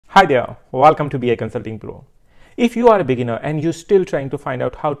Hi there, welcome to BI Consulting Pro. If you are a beginner and you're still trying to find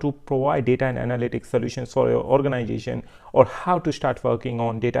out how to provide data and analytics solutions for your organization or how to start working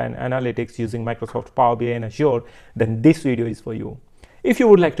on data and analytics using Microsoft Power BI and Azure, then this video is for you. If you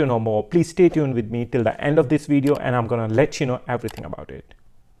would like to know more, please stay tuned with me till the end of this video and I'm gonna let you know everything about it.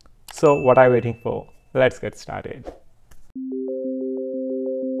 So what are you waiting for? Let's get started.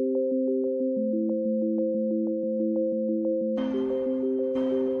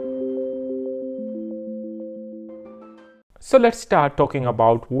 So let's start talking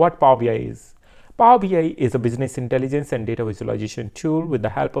about what Power BI is. Power BI is a business intelligence and data visualization tool. With the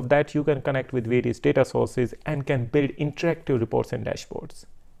help of that, you can connect with various data sources and can build interactive reports and dashboards.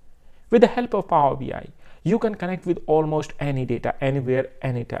 With the help of Power BI, you can connect with almost any data, anywhere,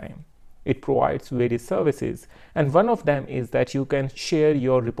 anytime. It provides various services, and one of them is that you can share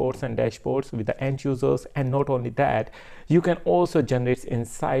your reports and dashboards with the end users, and not only that, you can also generate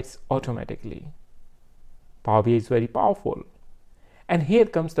insights automatically. Power BI is very powerful. And here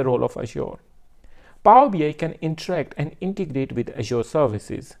comes the role of Azure. Power BI can interact and integrate with Azure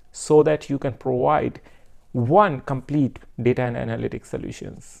Services so that you can provide one complete data and analytics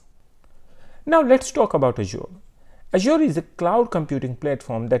solutions. Now let's talk about Azure. Azure is a cloud computing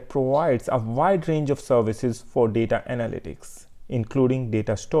platform that provides a wide range of services for data analytics, including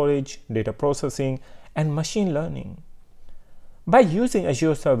data storage, data processing, and machine learning. By using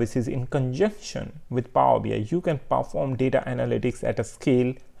Azure Services in conjunction with Power BI, you can perform data analytics at a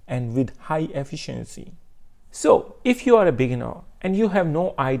scale and with high efficiency. So, if you are a beginner and you have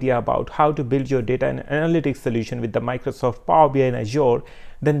no idea about how to build your data and analytics solution with the Microsoft Power BI and Azure,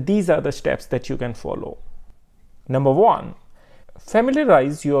 then these are the steps that you can follow. Number 1,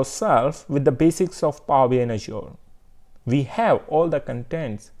 familiarize yourself with the basics of Power BI and Azure. We have all the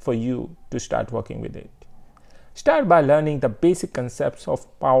contents for you to start working with it. Start by learning the basic concepts of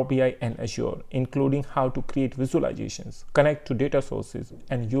Power BI and Azure, including how to create visualizations, connect to data sources,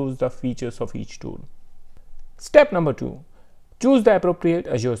 and use the features of each tool. Step number 2, choose the appropriate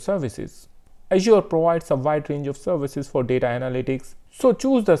Azure services. Azure provides a wide range of services for data analytics, so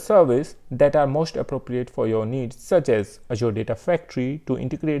choose the service that are most appropriate for your needs, such as Azure Data Factory to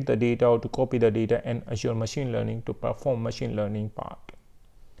integrate the data or to copy the data, and Azure Machine Learning to perform machine learning part.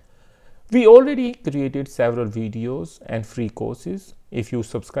 We already created several videos and free courses. If you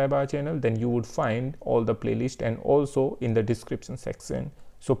subscribe our channel, then you would find all the playlist and also in the description section.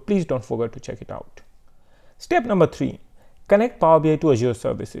 So please don't forget to check it out. Step number 3, connect Power BI to Azure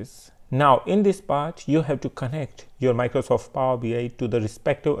Services. Now in this part, you have to connect your Microsoft Power BI to the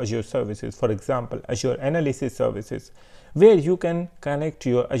respective Azure services. For example, Azure Analysis Services, where you can connect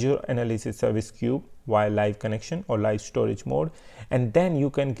your Azure Analysis Service Cube via live connection or live storage mode, and then you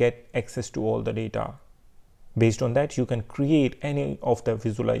can get access to all the data. Based on that, you can create any of the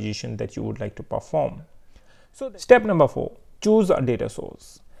visualization that you would like to perform. So step number 4, choose a data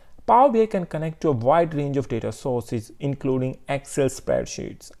source. Power BI can connect to a wide range of data sources, including Excel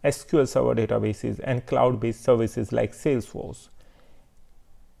spreadsheets, SQL Server databases, and cloud-based services like Salesforce.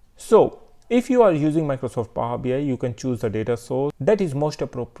 So if you are using Microsoft Power BI, you can choose the data source that is most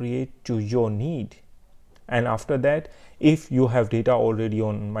appropriate to your need. And after that, if you have data already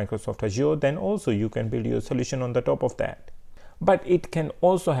on Microsoft Azure, then also you can build your solution on the top of that. But it can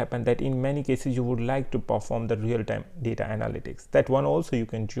also happen that in many cases you would like to perform the real-time data analytics. That one also you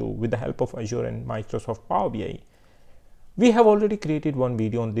can do with the help of Azure and Microsoft Power BI. We have already created one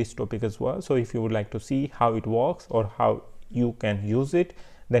video on this topic as well. So if you would like to see how it works or how you can use it,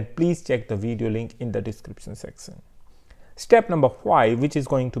 then please check the video link in the description section. Step number 5, which is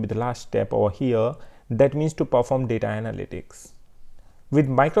going to be the last step over here, that means to perform data analytics. With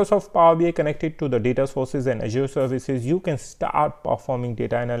Microsoft Power BI connected to the data sources and Azure services, you can start performing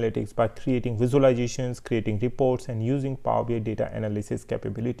data analytics by creating visualizations, creating reports, and using Power BI data analysis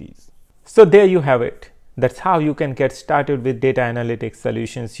capabilities. So there you have it. That's how you can get started with data analytics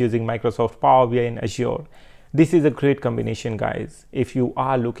solutions using Microsoft Power BI and Azure. This is a great combination, guys. If you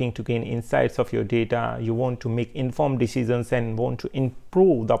are looking to gain insights of your data, you want to make informed decisions and want to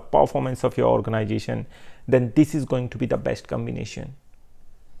improve the performance of your organization, then this is going to be the best combination.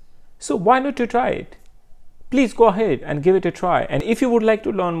 So why not to try it? Please go ahead and give it a try. And if you would like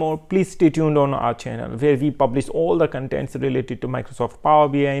to learn more, please stay tuned on our channel where we publish all the contents related to Microsoft Power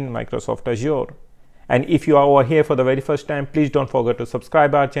BI and Microsoft Azure. And if you are over here for the very first time, please don't forget to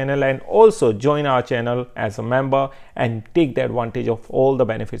subscribe our channel and also join our channel as a member and take the advantage of all the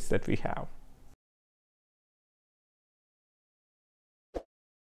benefits that we have.